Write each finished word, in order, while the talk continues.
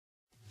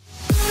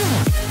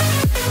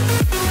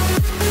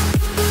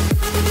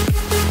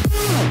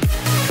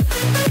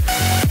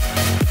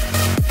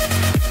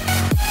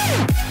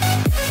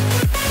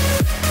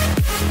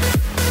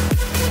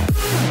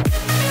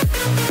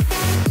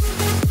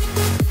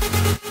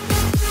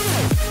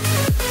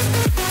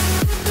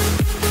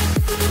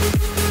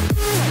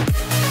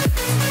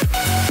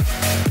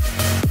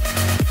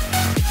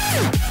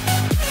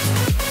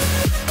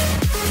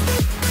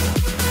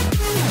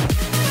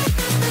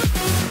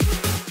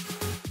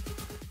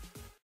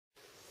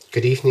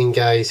Good evening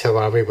guys, how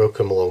are we?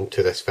 Welcome along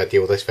to this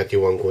video. This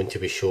video I'm going to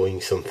be showing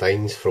some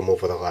finds from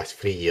over the last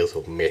 3 years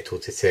of metal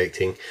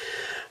detecting,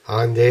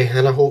 and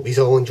I hope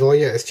you all enjoy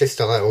it. It's just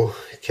a little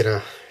kind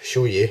of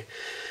show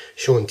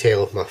and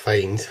tell of my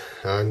finds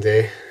and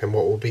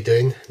what we'll be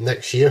doing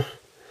next year.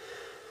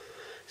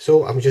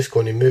 So I'm just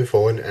going to move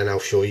on and I'll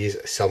show you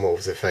some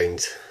of the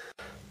finds.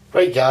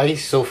 Right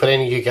guys, so for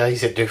any of you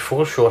guys that do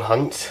foreshore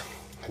hunts,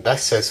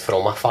 this is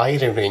from a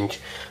firing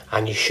range.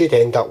 And you should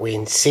end up with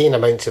insane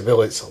amounts of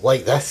bullets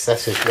like this.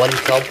 This is one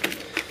tub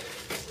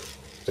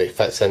that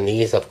fits in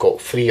these. I've got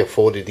 3 or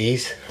 4 of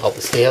these up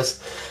the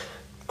stairs.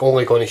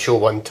 Only going to show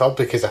one tub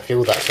because I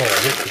feel that's all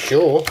I need to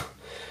show.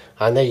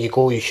 And there you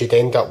go, you should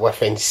end up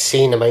with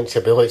insane amounts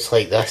of bullets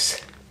like this.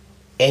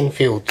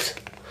 Enfields,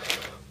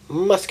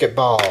 musket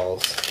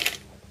balls,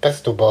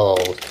 pistol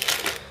balls.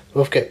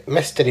 We've got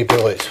mystery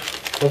bullets.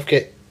 We've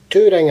got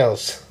 2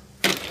 ringers.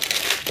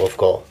 We've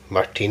got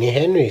Martini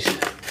Henrys.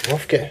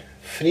 We've got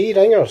 3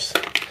 ringers,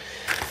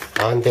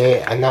 and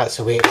that's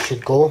the way it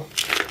should go.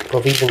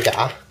 We've even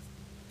got a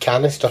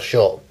canister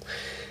shot.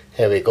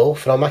 There we go,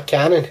 from a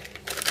cannon. In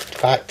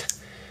fact,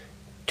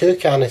 2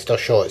 canister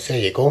shots, there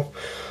you go,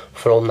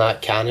 from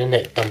that cannon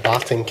at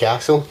Dumbarton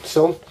Castle.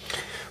 So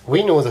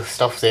we know the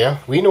stuff there,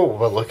 we know what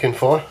we're looking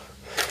for,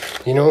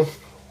 you know.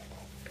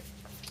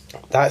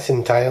 That's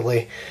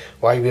entirely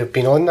why we've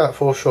been on that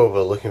foreshore.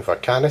 We're looking for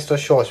canister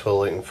shots, we're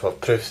looking for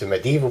proofs the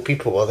medieval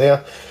people were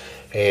there.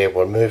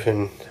 We're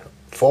moving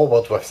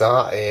forward with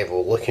that.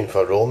 We're looking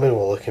for Roman,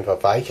 we're looking for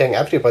Viking,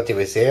 everybody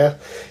was there,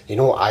 you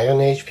know, Iron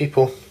Age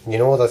people, you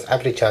know, there's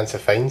every chance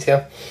of finds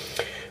here.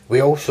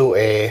 We also,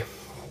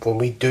 when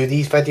we do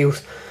these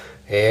videos,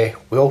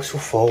 we also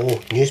follow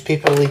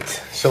newspaper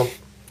leads. So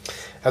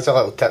as a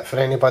little tip for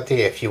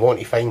anybody, if you want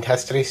to find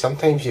history,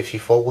 sometimes if you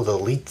follow the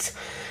leads,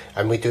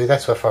 and we do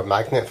this with our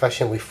magnet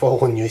fishing, we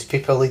follow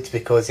newspaper leads,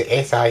 because the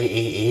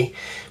SIAA,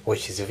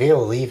 which is the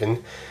Vale of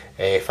Leaving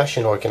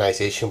fishing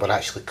organisation, were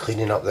actually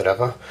cleaning up the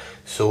river.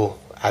 So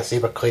as they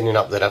were cleaning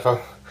up the river,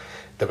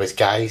 there was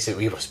guys that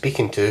we were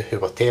speaking to who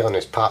were telling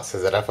us parts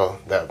of the river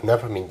that have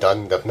never been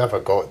done, they've never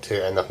got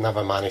to, and they've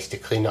never managed to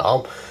clean it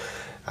up.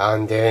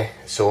 And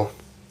so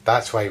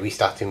that's why we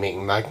started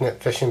making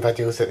magnet fishing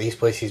videos at these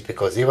places,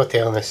 because they were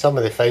telling us some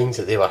of the finds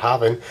that they were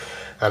having.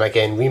 And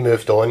again, we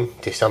moved on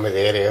to some of the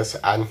areas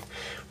and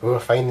we were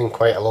finding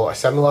quite a lot of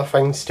similar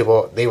finds to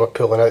what they were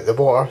pulling out the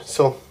water.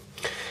 So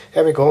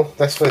there we go,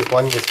 this was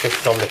one that's just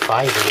from the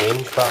firing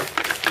range,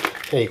 but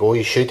there you go,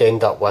 you should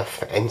end up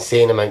with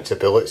insane amounts of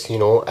bullets, you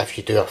know, if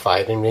you do a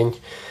firing range.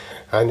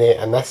 And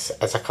this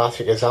is a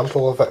classic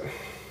example of it.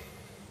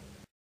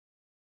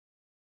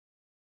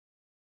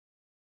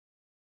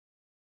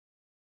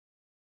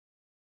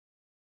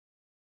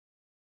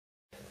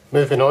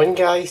 Moving on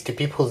guys, to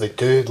people that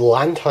do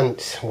land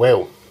hunts.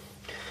 Well,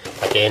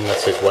 again,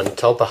 this is one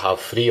tub. I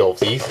have 3 of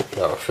these that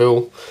are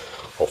full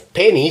of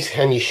pennies,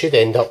 and you should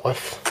end up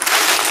with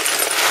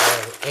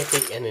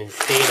epic and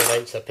insane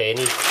amounts of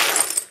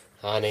pennies,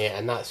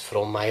 and that's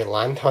from my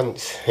land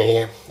hunts.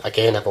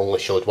 Again, I've only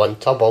showed one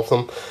tub of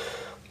them,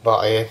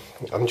 but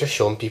I'm just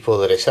showing people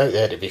that it's out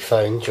there to be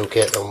found. You'll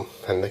get them,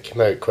 and they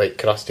come out quite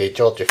crusty.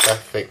 George V,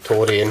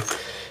 Victorian,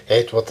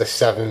 Edward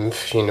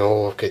VII, you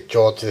know, we've got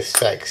George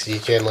VI. You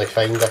generally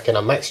find a kind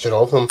of mixture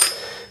of them.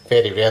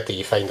 Very rare do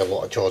you find a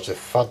lot of George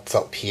III's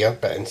up here,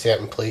 but in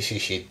certain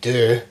places you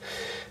do.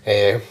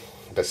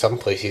 But some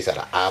places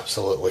are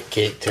absolutely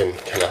caked in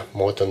kind of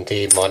modern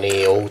day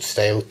money, old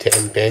style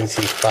 10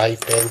 pences,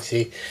 5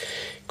 pences,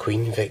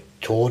 Queen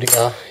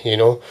Victoria, you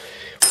know.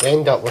 We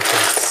end up with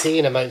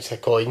insane amounts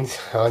of coins,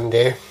 and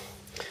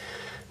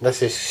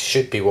this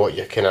should be what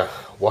you're kind of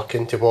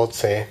working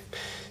towards.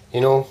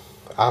 You know,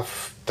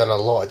 I've done a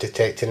lot of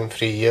detecting in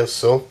 3 years,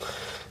 so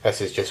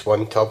this is just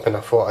one tub, and I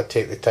thought I'd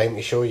take the time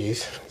to show you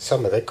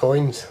some of the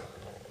coins.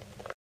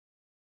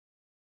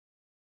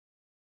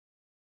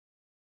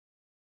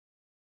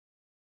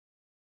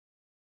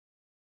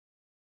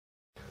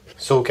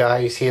 So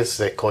guys, here's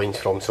the coins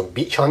from some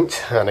beach hunts,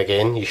 and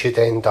again, you should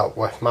end up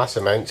with mass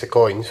amounts of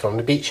coins from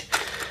the beach.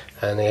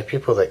 And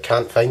people that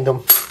can't find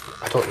them,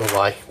 I don't know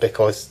why,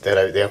 because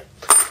they're out there.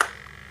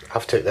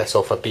 I've took this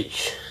off a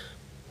beach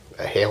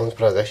at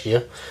Helensburgh this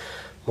year,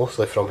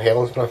 mostly from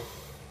Helensburgh,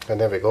 and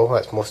there we go,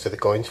 that's most of the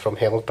coins from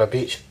Helensburgh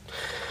Beach.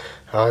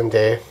 And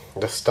there's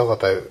still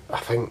about, I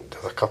think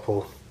there's a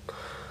couple,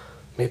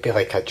 maybe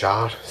like a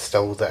jar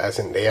still that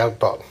isn't there,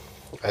 but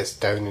it's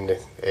down in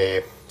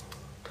the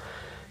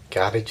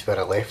garage where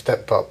I left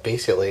it. But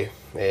basically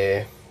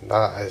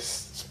that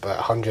is about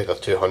 100 or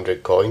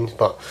 200 coins,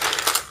 but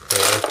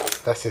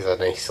this is a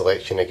nice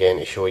selection again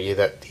to show you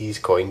that these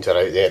coins are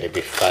out there to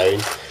be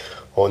found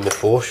on the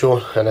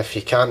foreshore. And if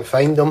you can't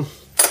find them,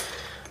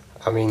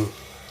 I mean,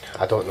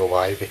 I don't know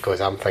why,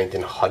 because I'm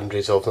finding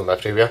hundreds of them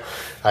everywhere.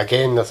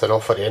 Again, there's an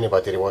offer to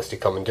anybody that wants to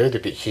come and do the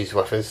beaches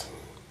with us,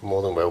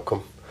 more than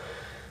welcome.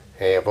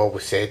 I've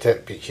always said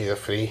it, beaches are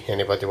free.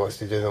 Anybody wants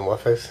to do them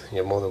with us,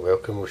 you're more than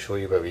welcome. We'll show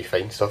you where we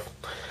find stuff.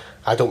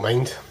 I don't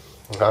mind.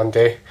 And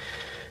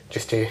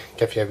just to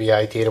give you a wee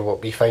idea of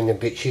what we find in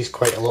beaches.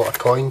 Quite a lot of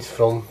coins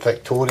from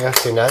Victoria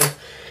to now.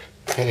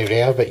 Very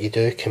rare, but you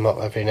do come up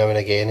every now and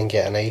again and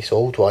get a nice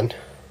old one.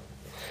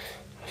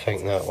 I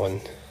think that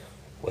one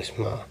was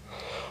my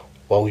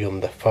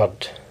William III,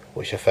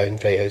 which I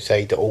found right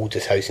outside the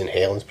oldest house in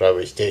Helensburgh,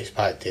 which dates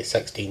back to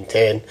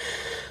 1610.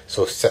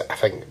 So I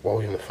think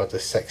William III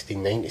is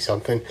 1690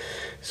 something.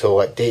 So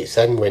it dates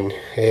in when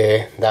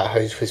that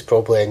house was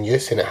probably in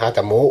use, and it had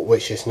a moat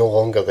which is no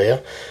longer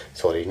there.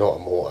 Sorry, not a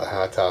moat,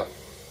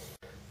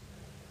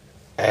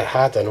 it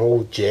had an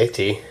old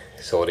jetty,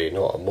 sorry,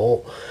 not a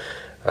moat.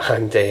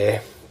 And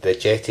the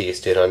jetty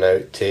used to run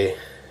out to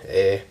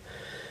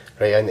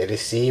right into the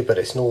sea, but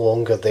it's no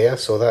longer there.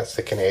 So that's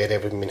the kind of area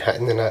we've been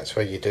hitting, and that's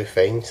where you do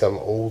find some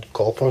old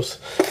coppers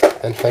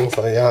and things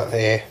like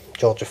that.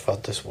 George III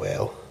as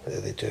well,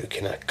 they do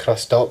kind of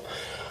crust up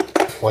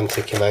once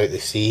they come out the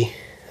sea.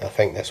 I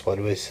think this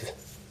one was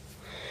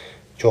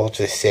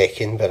George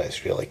II, but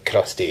it's really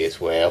crusty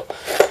as well.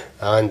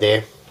 And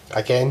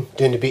again,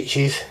 doing the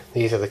beaches,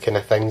 these are the kind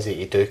of things that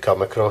you do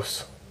come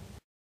across.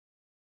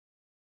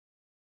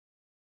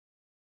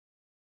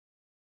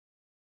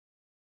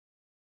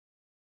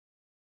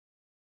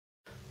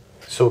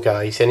 So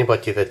guys,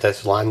 anybody that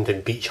does land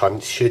and beach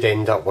hunts should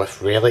end up with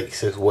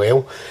relics as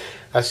well.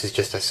 This is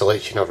just a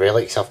selection of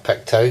relics I've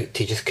picked out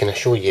to just kind of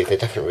show you the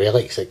different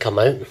relics that come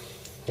out.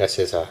 This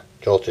is a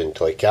Georgian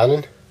toy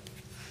cannon.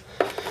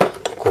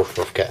 Of course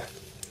we've got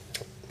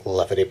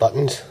livery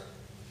buttons.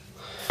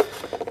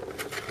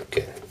 We've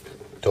got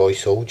toy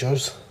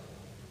soldiers.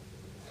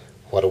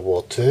 World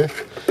War II.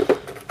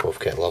 We've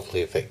got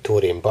lovely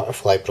Victorian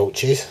butterfly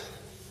brooches.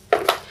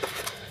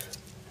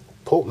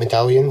 Pope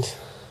medallions.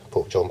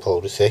 Pope John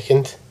Paul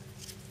II.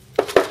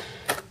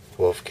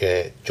 We've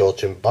got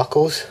Georgian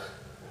buckles,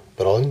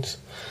 bronze.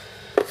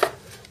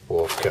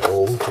 We've got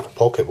old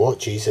pocket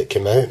watches that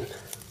came out.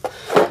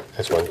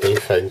 This one Dave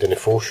found in the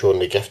foreshore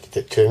and he gifted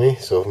it to me,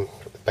 so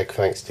big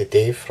thanks to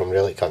Dave from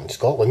Relic Hunting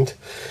Scotland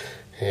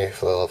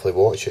for the lovely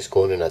watch. It's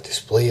going on a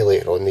display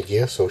later on in the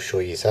year, so I'll show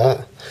you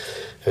that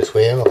as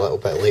well a little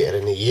bit later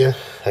in the year.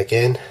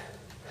 Again,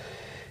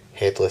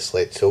 headless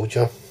lead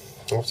soldier,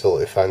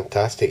 absolutely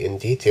fantastic in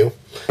detail.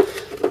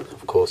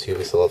 Of course, here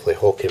was the lovely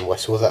Hawking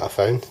whistle that I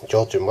found,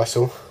 Georgian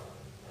whistle.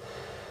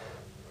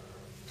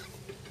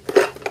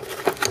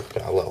 We've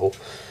got a little,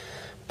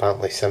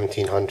 apparently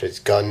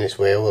 1700s gun as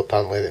well,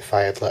 apparently that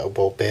fired little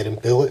ball bearing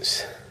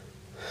bullets.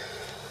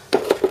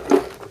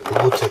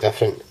 Loads of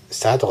different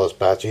saddlers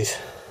badges.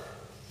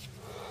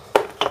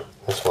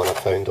 This one I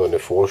found on the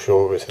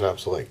foreshore was an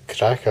absolute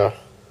cracker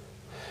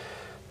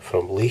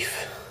from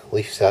Leaf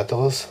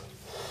Saddlers.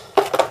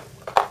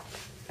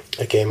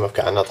 Again, we've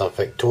got another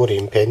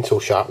Victorian pencil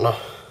sharpener,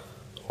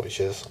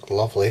 which is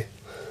lovely.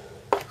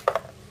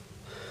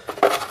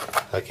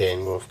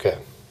 Again, we've got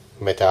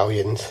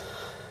medallions,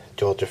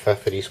 George V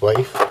for his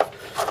wife.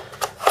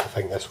 I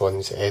think this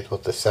one's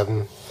Edward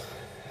VII,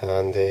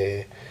 and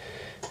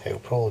it'll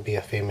probably be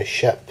a famous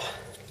ship.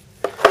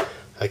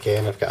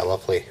 Again, I've got a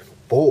lovely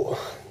boat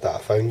that I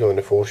found on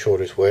the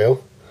foreshore as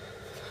well.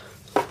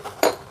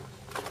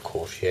 Of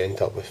course, you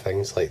end up with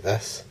things like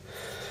this.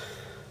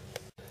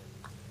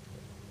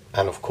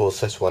 And of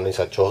course this one is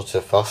a George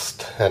I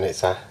and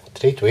it's a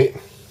trade weight.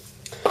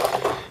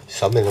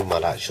 Some of them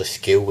are actually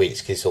scale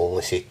weights because they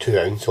only say 2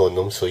 ounce on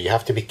them, so you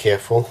have to be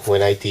careful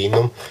when IDing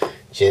them.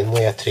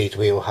 Generally a trade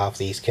weight will have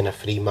these kind of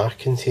free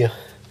markings here,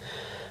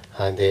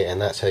 and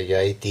that's how you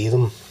ID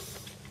them.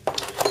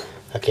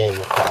 Again,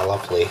 we've got a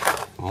lovely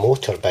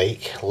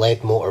motorbike,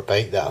 lead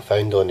motorbike that I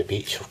found on the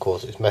beach. Of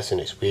course it's missing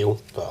its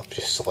wheel, but I've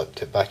just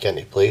slipped it back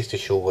into place to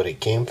show where it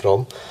came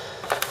from.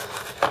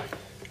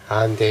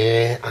 And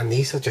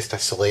these are just a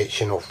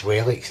selection of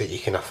relics that you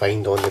can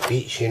find on the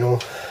beach, you know.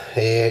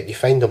 You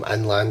find them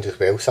inland as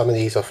well. Some of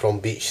these are from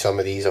beach, some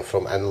of these are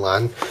from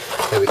inland.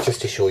 It was just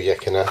to show you a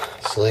kind of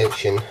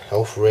selection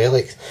of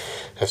relics.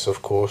 This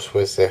of course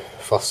was the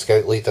first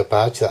Scout Leader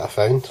badge that I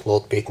found,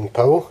 Lord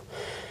Baden-Powell.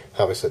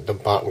 That was at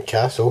Dumbarton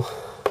Castle.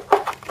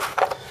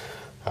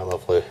 A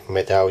lovely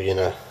medallion,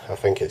 I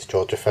think it's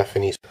George V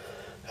and his.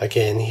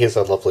 Again, here's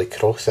a lovely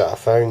cross that I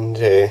found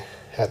at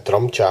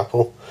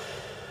Drumchapel.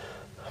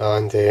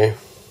 And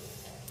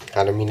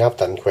I mean, I've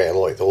done quite a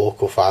lot of the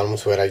local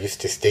farms where I used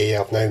to stay.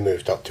 I've now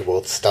moved up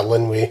towards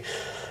Stirling Way,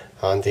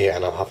 and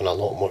I'm having a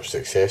lot more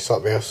success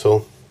up there.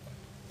 So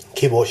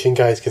keep watching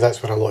guys, because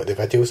that's where a lot of the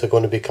videos are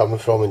going to be coming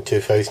from in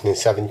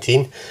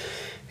 2017.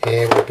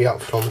 We'll be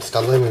up from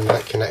Stirling in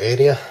that kind of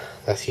area.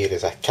 This here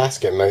is a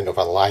casket mount of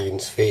a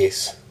lion's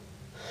face.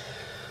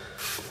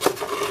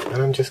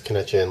 And I'm just kind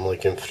of generally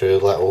going through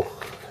little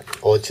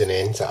odds and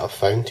ends that I've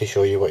found to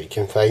show you what you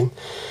can find.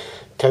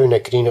 Town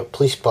of Greenock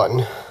police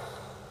button,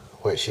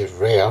 which is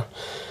rare.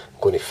 I'm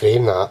going to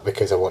frame that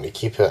because I want to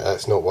keep it.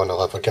 It's not one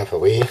I'll ever give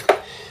away.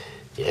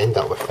 You end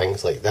up with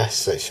things like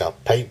this, which are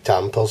pipe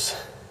tampers.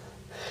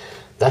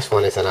 This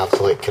one is an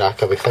absolute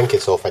cracker. We think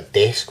it's off a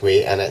desk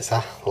weight and it's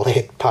a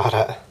lead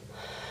parrot.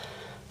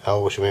 I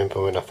always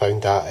remember when I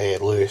found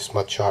that Lewis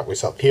Mudshark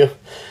was up here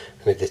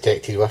we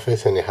detected with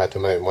us, and they had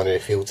them out in one of the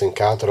fields in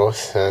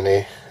Cardross, and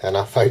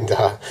I found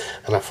that,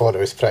 and I thought it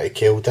was pretty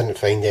cool. Didn't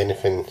find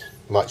anything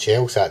much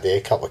else that day.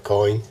 A couple of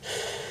coins,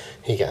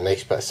 you get a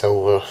nice bit of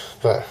silver,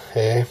 but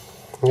there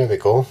we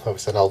go. That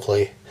was a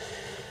lovely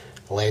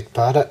lead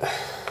parrot.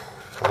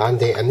 And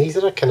these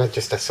are kind of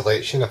just a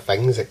selection of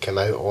things that come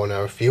out on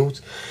our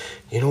fields.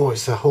 You know,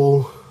 it's a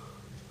whole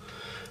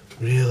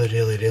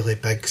really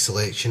big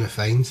selection of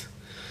finds,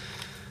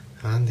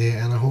 and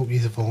I hope you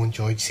have all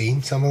enjoyed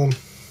seeing some of them.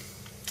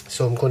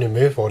 So I'm going to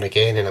move on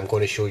again, and I'm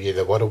going to show you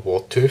the World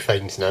War II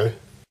finds now.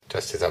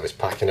 Just as I was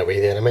packing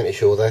away there, I meant to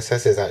show this.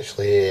 This is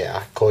actually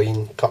a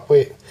coin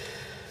cupweight.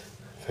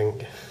 I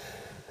think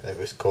it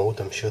was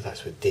called, I'm sure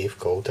that's what Dave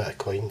called it, a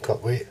coin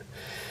cupweight.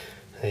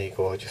 There you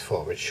go, I just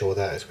thought I would show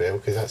that as well,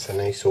 because that's a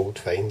nice old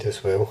find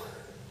as well.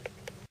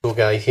 So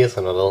guys, here's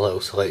another little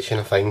selection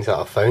of things that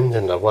I found,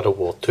 and they're World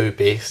War II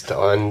based,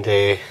 and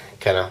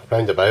kind of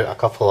roundabout. A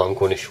couple I'm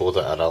going to show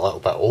that are a little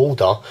bit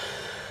older,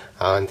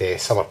 and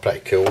some are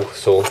pretty cool.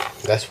 So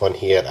this one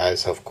here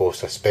is of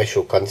course a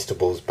special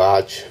constable's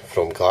badge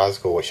from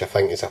Glasgow, which I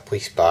think is a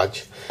police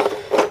badge.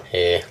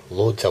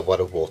 Loads of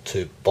World War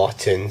II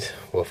buttons.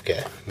 We've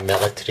got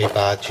military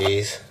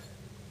badges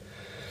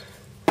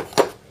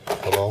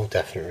from all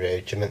different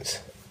regiments.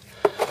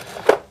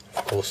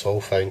 Of course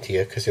all found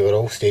here because they were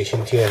all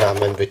stationed here, and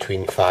I'm in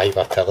between 5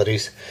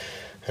 artilleries,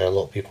 and a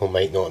lot of people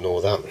might not know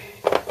that.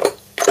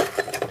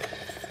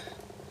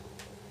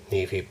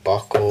 Navy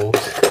buckles.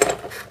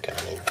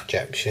 Got an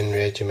Egyptian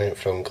regiment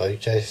from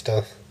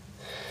Gloucester.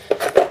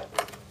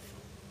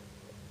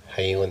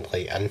 Highland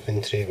Light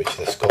Infantry, which is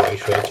a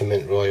Scottish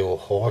regiment. Royal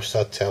Horse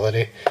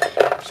Artillery,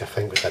 which I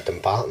think was a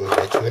Dumbarton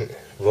regiment.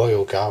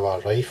 Royal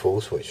Gawar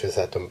Rifles, which was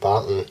a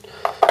Dumbarton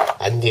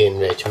Indian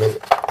regiment.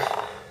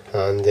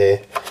 And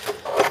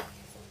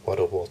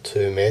World War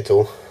II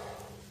medal.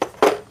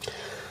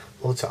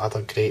 Loads of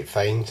other great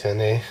finds,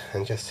 and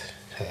just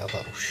hit a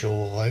little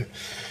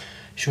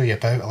show you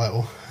about a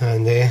little,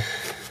 and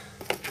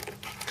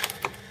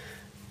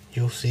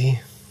you'll see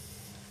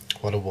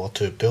World War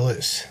II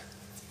bullets,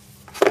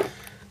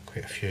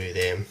 quite a few of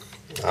them.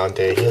 And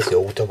here's the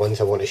older ones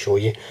I want to show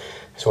you.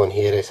 This one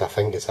here is, I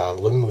think it's a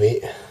loom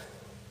weight,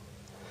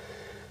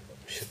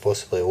 which is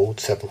possibly old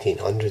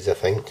 1700s I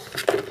think.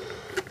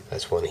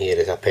 This one here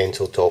is a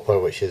pencil topper,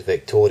 which is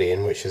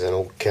Victorian, which is an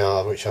old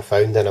car which I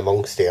found in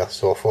amongst there,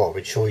 so I thought I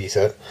would show you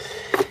it.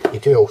 You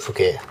do also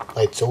get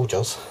lead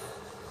soldiers,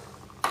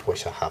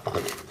 which I have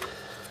an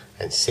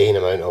insane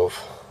amount of.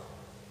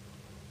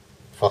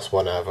 First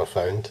one I ever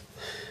found.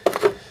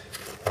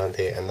 And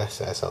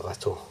this is a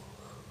little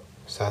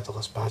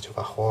saddler's badge of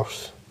a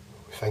horse.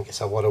 I think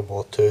it's a World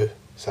War II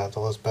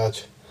saddler's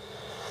badge.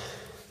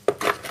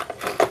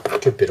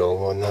 Could be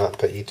wrong on that,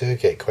 but you do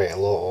get quite a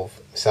lot of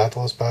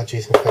saddler's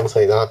badges and things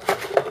like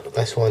that.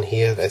 This one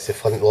here is the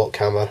flintlock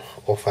hammer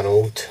off an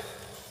old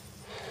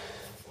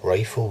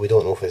rifle. We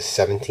don't know if it's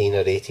 17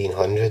 or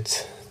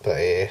 1800s, but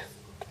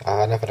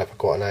I never ever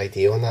got an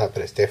idea on that,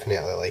 but it's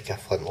definitely like a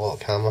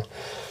flintlock hammer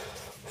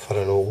for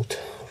an old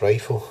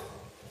rifle.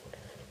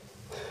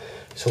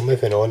 So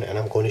moving on, and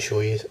I'm going to show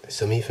you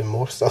some even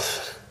more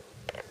stuff.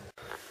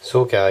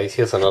 So guys,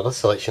 here's another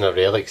selection of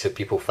relics that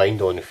people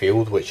find on the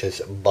field, which is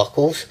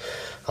buckles.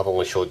 I've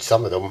only showed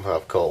some of them.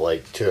 I've got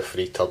like 2 or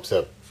 3 tubs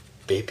of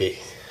baby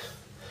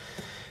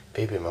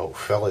milk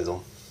full of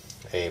them.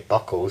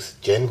 Buckles,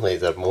 generally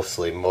they're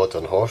mostly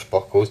modern horse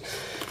buckles.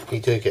 You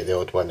do get the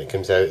odd one that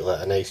comes out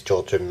like a nice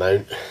Georgian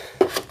mount.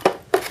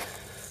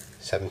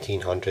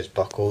 1700s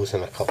buckles,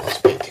 and a couple of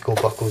spectacle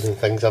buckles and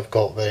things I've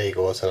got. There you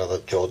go, it's another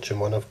Georgian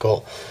one I've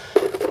got.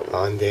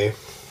 And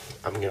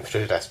I'm going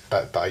through this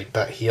bit by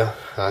bit here,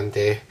 and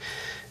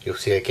you'll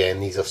see again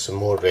these are some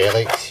more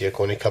relics you're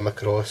going to come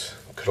across.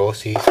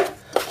 Crosses,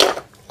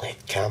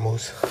 lead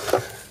camels,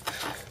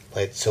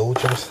 lead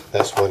soldiers.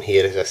 This one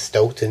here is a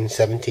Stilton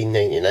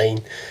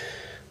 1799,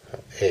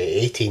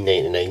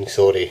 1899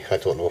 sorry. I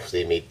don't know if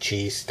they made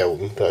cheese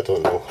Stilton, but I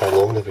don't know how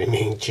long they've been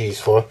making cheese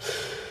for.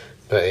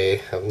 But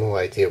I have no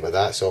idea what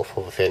that's off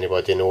of, if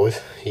anybody knows.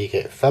 You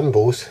get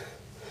thimbles,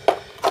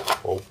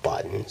 old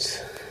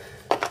buttons,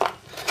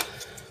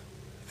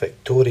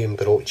 Victorian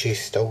brooches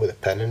still with a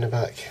pin in the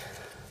back.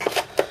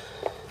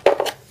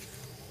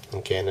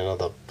 Again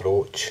another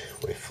brooch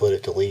with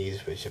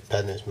fleur-de-lis, which the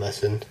pin is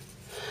missing.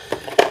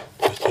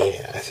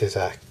 Okay, this is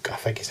I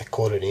think it's a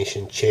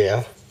coronation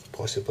chair,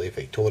 possibly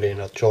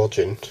Victorian or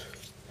Georgian,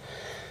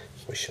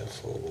 which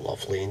is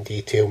lovely in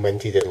detail,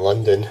 minted in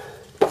London.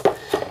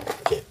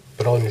 Get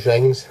bronze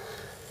rings,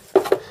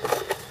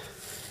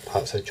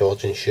 parts of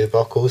Georgian shoe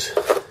buckles,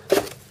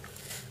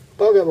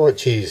 bucket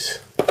watches,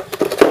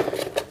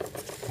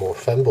 more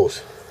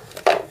thimbles,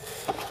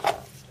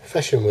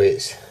 fishing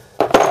weights.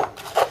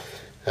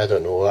 I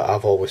don't know,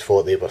 I've always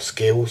thought they were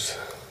scales,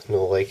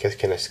 like a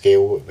kind of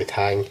scale that would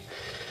hang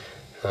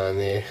and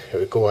it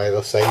would go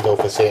either side of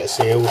a set of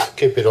sails.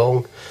 Could be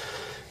wrong.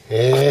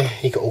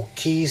 You got old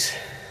keys,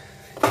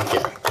 you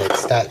get dead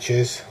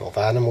statues of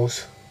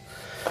animals,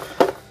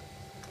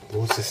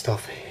 loads of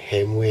stuff,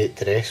 hem weight,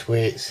 dress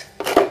weights,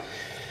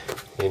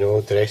 you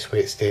know, dress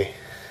weights to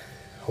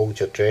hold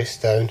your dress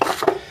down,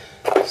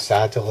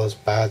 saddlers,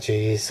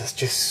 badges. There's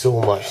just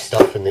so much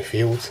stuff in the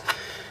fields.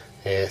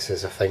 This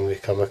is a thing we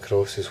come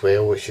across as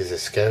well, which is the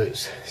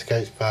Scouts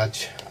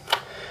badge,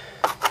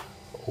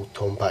 old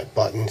Tomback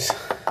buttons,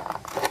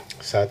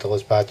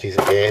 saddlers badges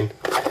again.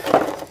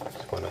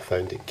 This one I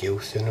found at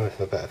Gilson with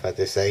a bit of a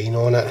design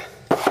on it.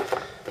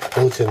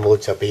 Loads and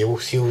loads of bale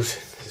seals.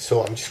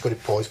 So I'm just going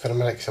to pause for a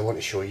minute because I want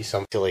to show you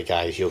something. Actually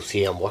guys, you'll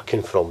see I'm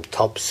working from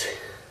tubs,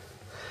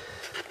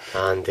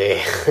 and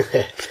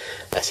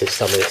this is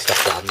some of the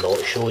stuff that I'm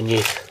not showing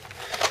you,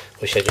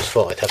 which I just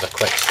thought I'd have a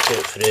quick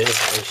scoot through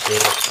and say,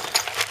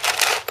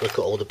 look at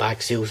all the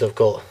bag seals I've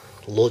got,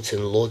 loads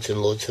and loads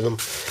and loads of them.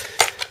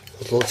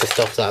 There's loads of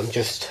stuff that I'm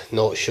just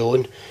not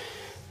showing,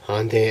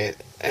 and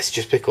it's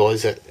just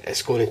because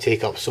it's going to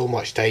take up so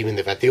much time in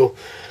the video,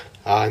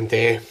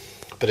 and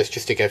but it's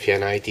just to give you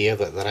an idea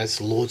that there is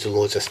loads and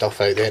loads of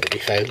stuff out there to be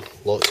found.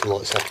 Lots and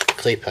lots of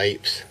clay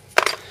pipes,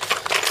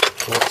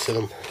 lots of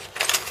them,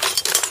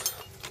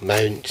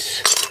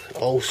 mounts,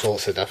 all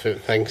sorts of different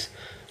things,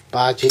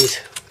 badges,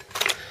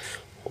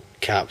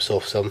 caps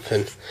off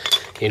something,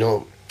 you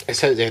know,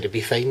 it's out there to be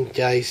found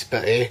guys,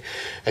 but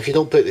if you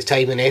don't put the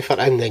time and effort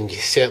in, then you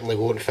certainly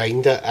won't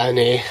find it.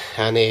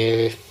 And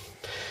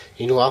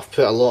you know, I've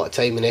put a lot of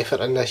time and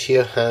effort in this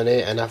year,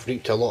 and I've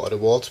reaped a lot of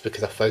rewards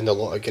because I've found a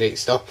lot of great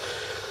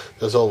stuff.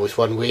 There's always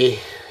one way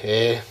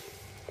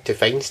to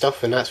find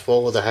stuff, and that's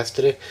follow the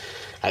history.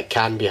 It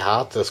can be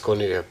hard, there's going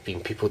to have been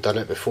people done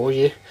it before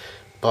you,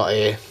 but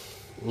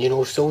you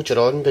know, soldier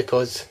on,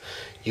 because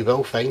you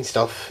will find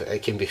stuff.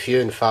 It can be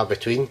few and far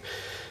between,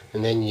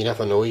 and then you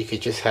never know, you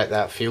could just hit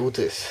that field.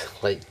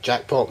 It's like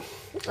jackpot,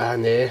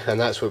 and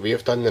that's what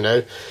we've done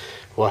now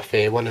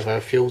with one of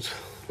our fields.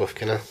 We've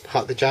kind of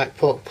hit the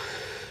jackpot.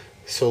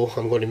 So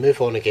I'm going to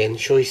move on again,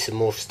 show you some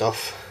more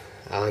stuff,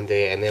 and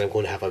then I'm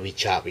going to have a wee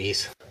chat with you.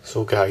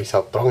 So guys,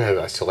 I've brought out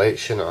a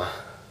selection of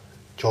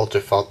George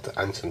III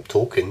and some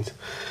tokens,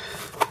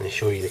 and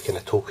show you the kind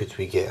of tokens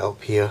we get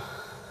up here.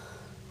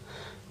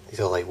 These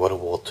are like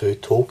World War II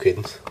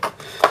tokens.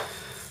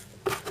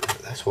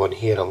 This one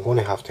here, I'm going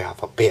to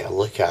have a better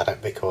look at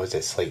it, because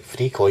it's like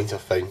 3 coins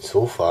I've found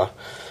so far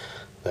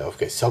that have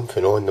got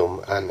something on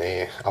them, and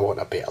I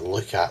want a better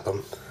look at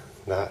them.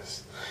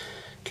 That's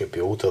could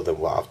be older than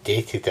what I've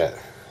dated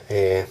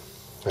it,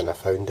 and I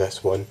found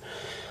this one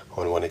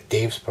on one of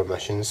Dave's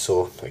permissions,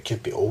 so it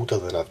could be older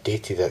than I've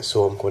dated it,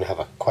 so I'm going to have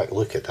a quick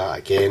look at that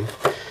again.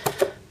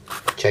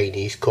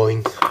 Chinese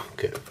coins,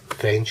 we've got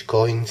French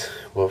coins,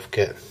 we've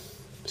got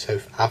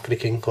South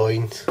African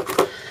coins.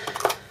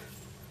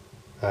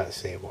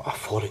 That's what, a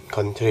foreign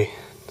country,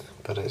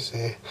 but it's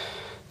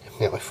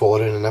definitely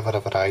foreign. I never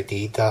ever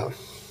ID'd that.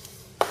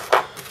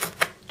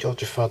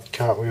 George III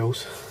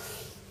cartwheels,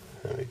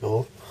 there we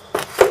go.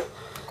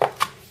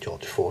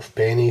 George IV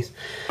pennies.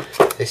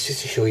 It's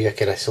just to show you a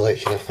kind of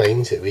selection of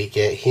finds that we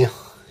get here,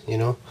 you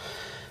know.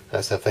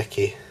 That's a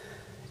Vicky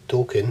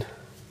token.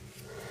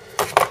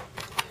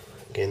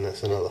 Again,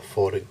 that's another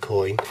foreign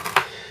coin.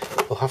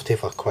 We'll have to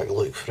have a quick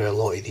look through a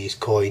lot of these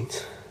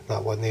coins.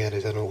 That one there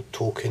is an old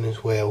token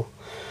as well.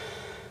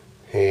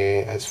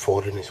 It's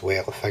foreign as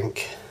well, I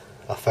think.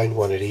 I found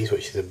one of these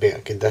which is in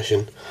better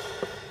condition.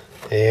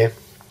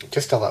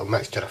 Just a little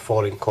mixture of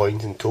foreign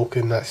coins and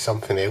token. That's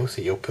something else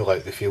that you'll pull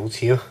out the fields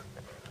here.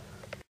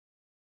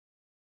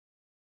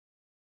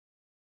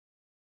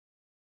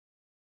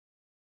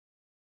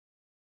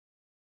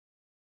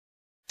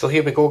 So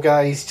here we go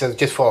guys,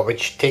 just thought I would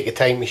take the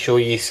time to show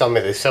you some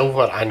of the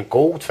silver and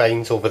gold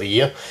finds over the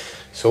year.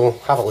 So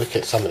have a look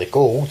at some of the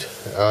gold,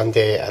 and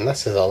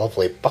this is a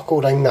lovely buckle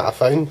ring that I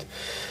found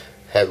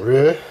at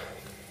Rue.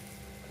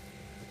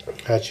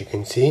 As you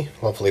can see,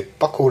 lovely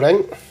buckle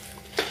ring.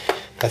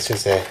 This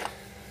is a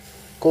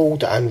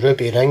gold and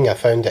ruby ring I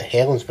found at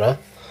Helensburgh.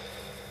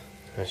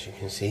 As you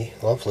can see,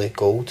 lovely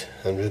gold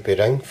and ruby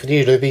ring.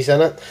 3 rubies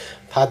in it.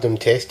 I've had them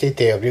tested,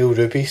 they are real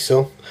rubies,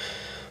 so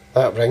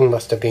that ring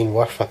must have been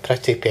worth a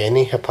pretty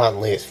penny.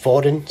 Apparently it's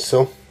foreign,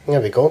 so there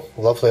we go,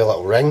 lovely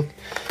little ring.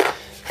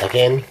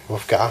 Again,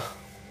 we've got a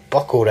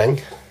buckle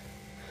ring,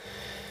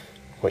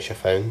 which I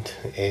found,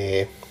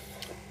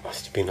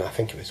 must have been, I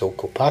think it was old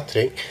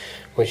Kilpatrick,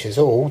 which is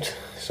old,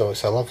 so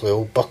it's a lovely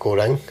old buckle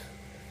ring.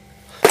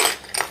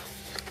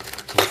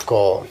 We've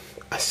got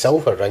a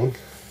silver ring,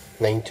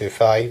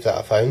 925, that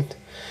I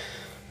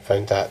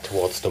found that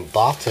towards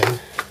Dumbarton.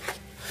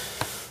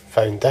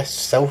 Found this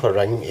silver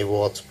ring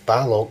towards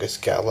Ballock. It's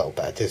got a little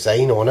bit of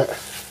design on it,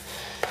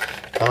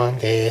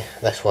 and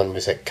this one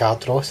was at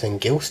Cardross in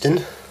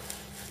Gilston,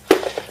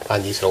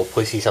 and these are all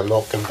places I'm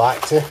not going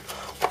back to.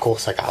 Of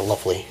course, I got a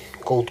lovely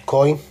gold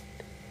coin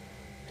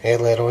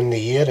earlier on in the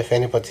year, if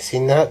anybody's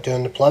seen that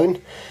during the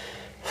ploughing.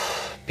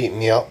 Beat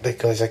me up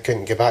because I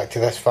couldn't get back to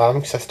this farm,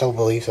 because I still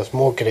believe there's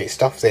more great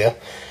stuff there.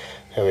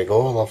 There we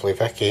go, lovely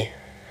Vicky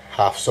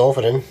half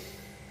sovereign.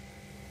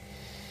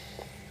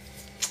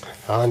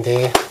 And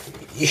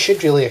you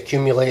should really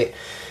accumulate,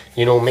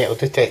 you know, metal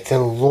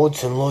detecting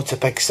loads and loads of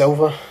big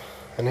silver.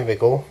 And there we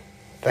go,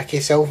 Vicky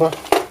silver.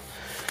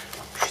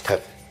 We should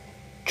have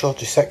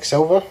Georgia 6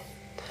 silver,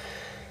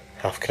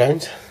 half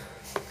crowns.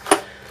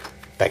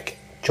 Big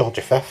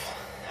Georgia 5th,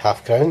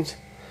 half crowns.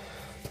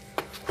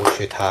 We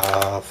should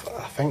have,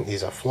 I think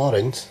these are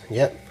florins,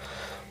 yep,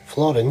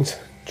 florins,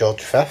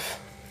 Georgia 5th.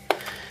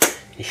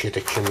 You should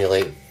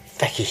accumulate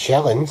 50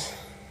 shillings.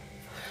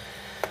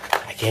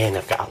 Again,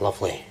 I've got a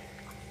lovely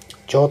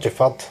Georgia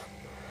 3rd,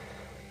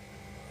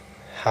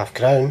 half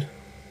crown,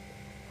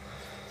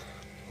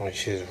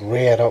 which is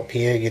rare up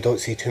here. You don't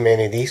see too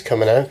many of these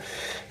coming out.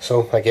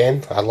 So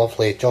again, a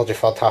lovely Georgia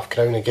 3rd half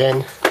crown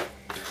again,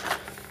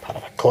 part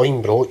of a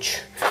coin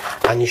brooch.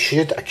 And you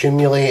should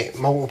accumulate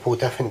multiple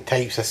different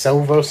types of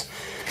silvers.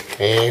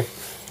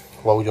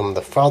 William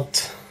the Third,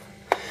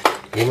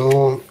 you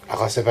know,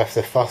 Elizabeth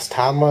the First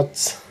hammered.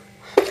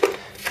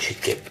 You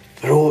should get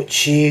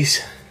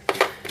brooches,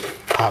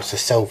 parts of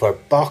silver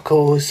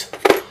buckles,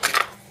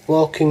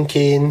 walking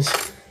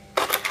canes,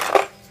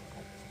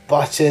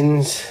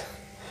 buttons,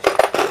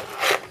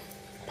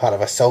 part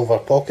of a silver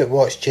pocket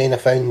watch chain I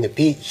found on the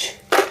beach,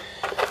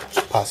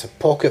 parts of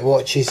pocket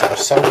watches that are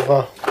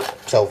silver,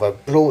 silver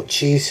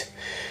brooches.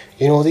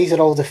 You know, these are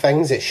all the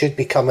things that should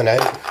be coming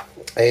out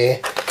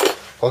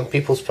on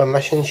people's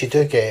permissions. You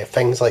do get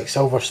things like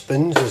silver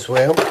spoons as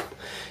well.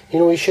 You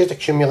know, you should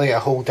accumulate a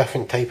whole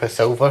different type of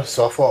silver,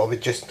 so I thought I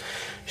would just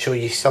show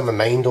you some of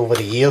mine over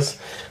the years.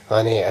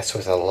 And this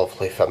was a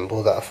lovely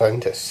thimble that I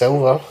found. It's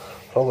silver,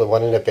 probably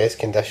one of the best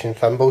condition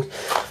thimbles.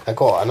 I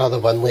got another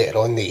one later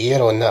on the year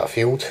on that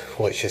field,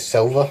 which is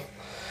silver,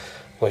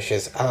 which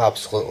is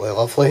absolutely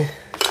lovely.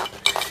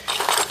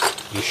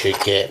 You should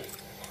get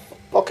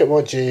pocket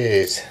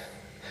watches,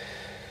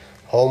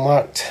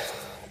 hallmarked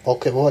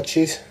pocket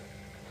watches.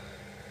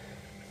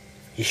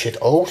 You should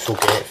also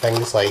get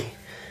things like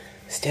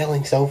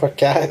sterling silver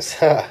cats.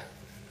 That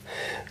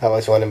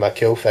was one of my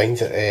cool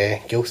finds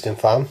at Gilston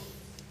Farm.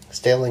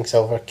 Sterling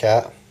silver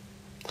cat.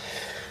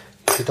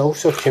 You should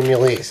also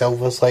accumulate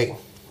silvers like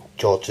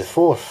George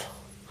IV,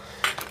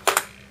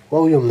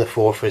 William the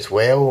Fourth as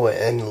well,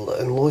 and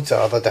loads of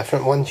other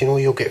different ones. You know,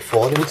 you'll get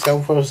foreign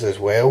silvers as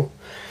well.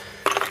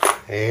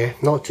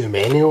 Not too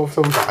many of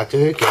them, but I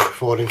do get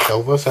foreign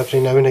silvers every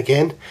now and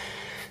again.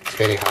 It's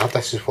very hard.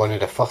 This is one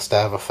of the first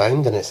I ever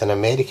found, and it's an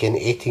American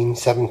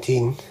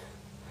 1817.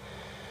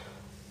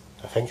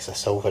 I think it's a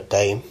silver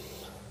dime.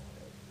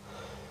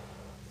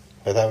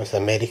 But that was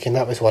American.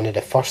 That was one of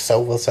the first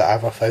silvers that I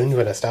ever found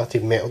when I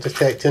started metal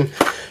detecting.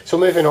 So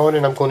moving on,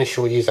 and I'm going to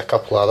show you a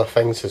couple of other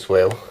things as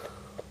well.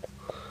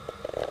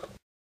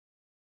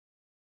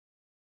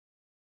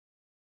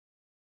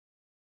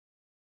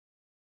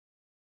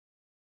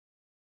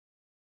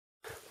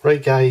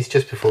 Right guys,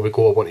 just before we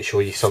go I want to show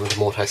you some of the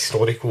more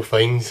historical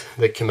finds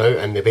that came out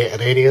in the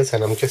better areas,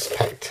 and I've just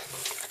picked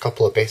a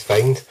couple of best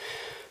finds.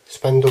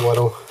 Spindle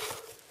Whirl,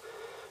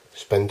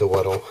 Spindle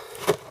Whirl,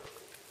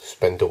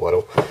 Spindle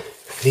Whirl.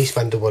 3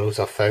 spindle whirls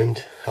are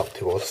found up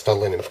towards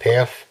Stirling and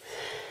Perth.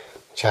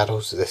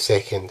 Charles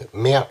II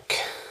Merk,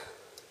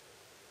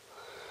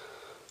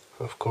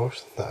 of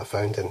course, that I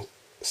found in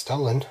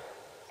Stirling,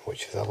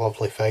 which is a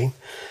lovely find.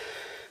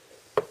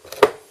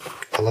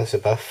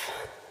 Elizabeth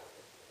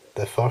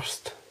the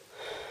First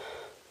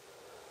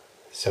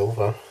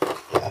silver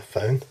that I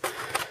found,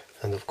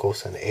 and of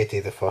course an Eddie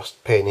the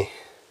First penny,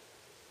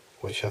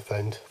 which I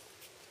found.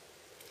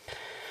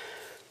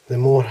 The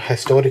more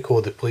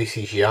historical the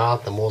places you are,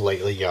 the more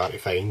likely you are to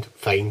find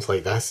finds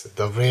like this.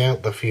 They're rare,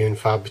 they're few and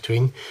far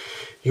between.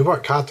 You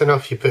work hard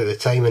enough, you put the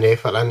time and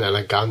effort in, and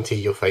I guarantee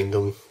you'll find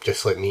them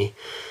just like me.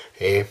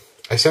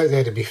 It's out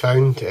there to be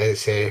found.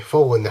 It's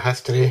following the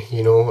history.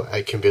 You know,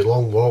 it can be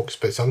long walks,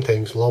 but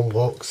sometimes long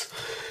walks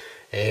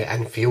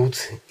in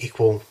fields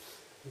equal,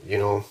 you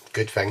know,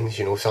 good things.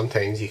 You know,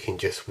 sometimes you can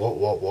just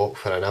walk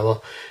for an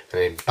hour,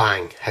 and then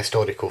bang,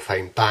 historical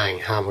find, bang,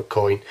 hammer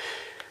coin.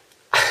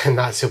 And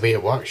that's the way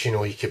it works. You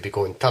know, you could be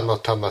going turner,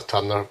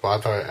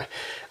 whatever,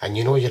 and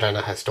you know you're in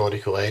a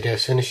historical area.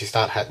 As soon as you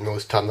start hitting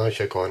those turners,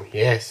 you're going,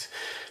 yes,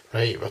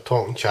 right, we're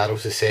talking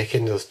Charles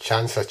II, there's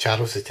chance of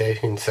Charles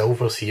II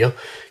silvers here,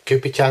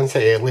 could be chance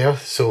of earlier.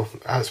 So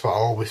that's what I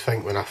always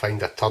think when I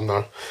find a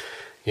turner.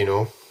 You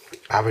know,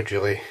 I would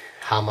really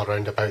hammer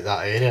around about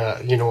that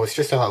area. You know, it's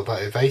just a little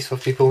bit of advice for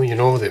people, you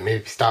know, that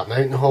maybe starting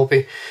out in the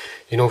hobby.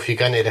 You know, if you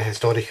get into the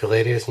historical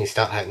areas and you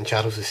start hitting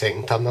Charles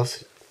II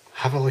turners,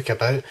 have a look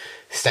about,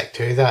 stick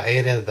to that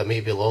area. There may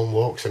be long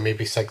walks, there may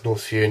be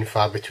signals few and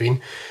far between,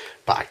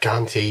 but I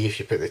guarantee you, if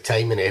you put the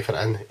time and effort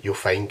in, you'll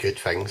find good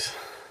things.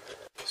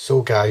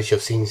 So guys,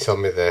 you've seen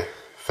some of the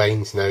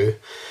finds now,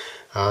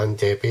 and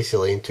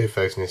basically in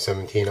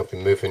 2017 I'll be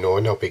moving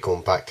on. I'll be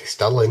going back to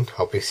Stirling.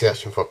 I'll be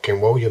searching for King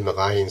William the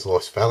Lion's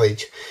Lost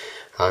Village,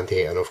 and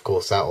of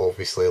course that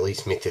obviously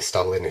leads me to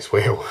Stirling as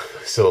well.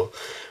 So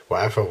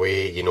whatever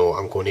way, you know,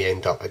 I'm going to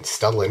end up in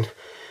Stirling.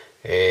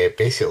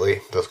 Basically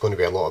there's going to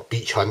be a lot of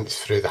beach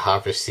hunts through the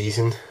harvest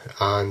season,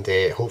 and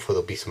hopefully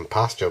there'll be some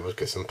pasture. We've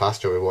got some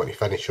pasture we want to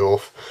finish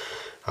off,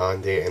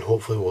 and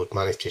hopefully we'll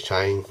manage to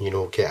try and, you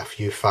know, get a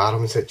few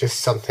farms. It just,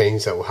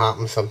 sometimes it will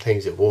happen,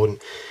 sometimes it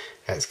won't.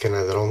 It's kind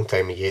of the wrong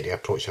time of year to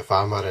approach a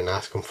farmer and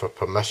ask him for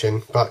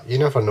permission, but you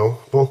never know.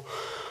 Well,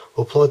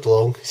 we'll plod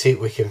along, see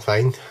what we can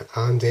find,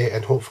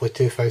 and hopefully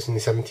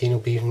 2017 will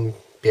be an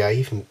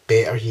even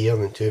better year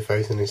than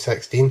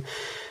 2016,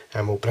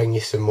 and we'll bring you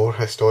some more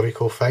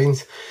historical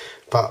finds.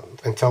 But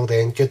until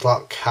then, good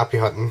luck, happy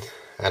hunting,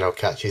 and I'll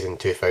catch you in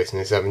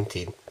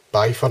 2017.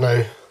 Bye for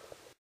now.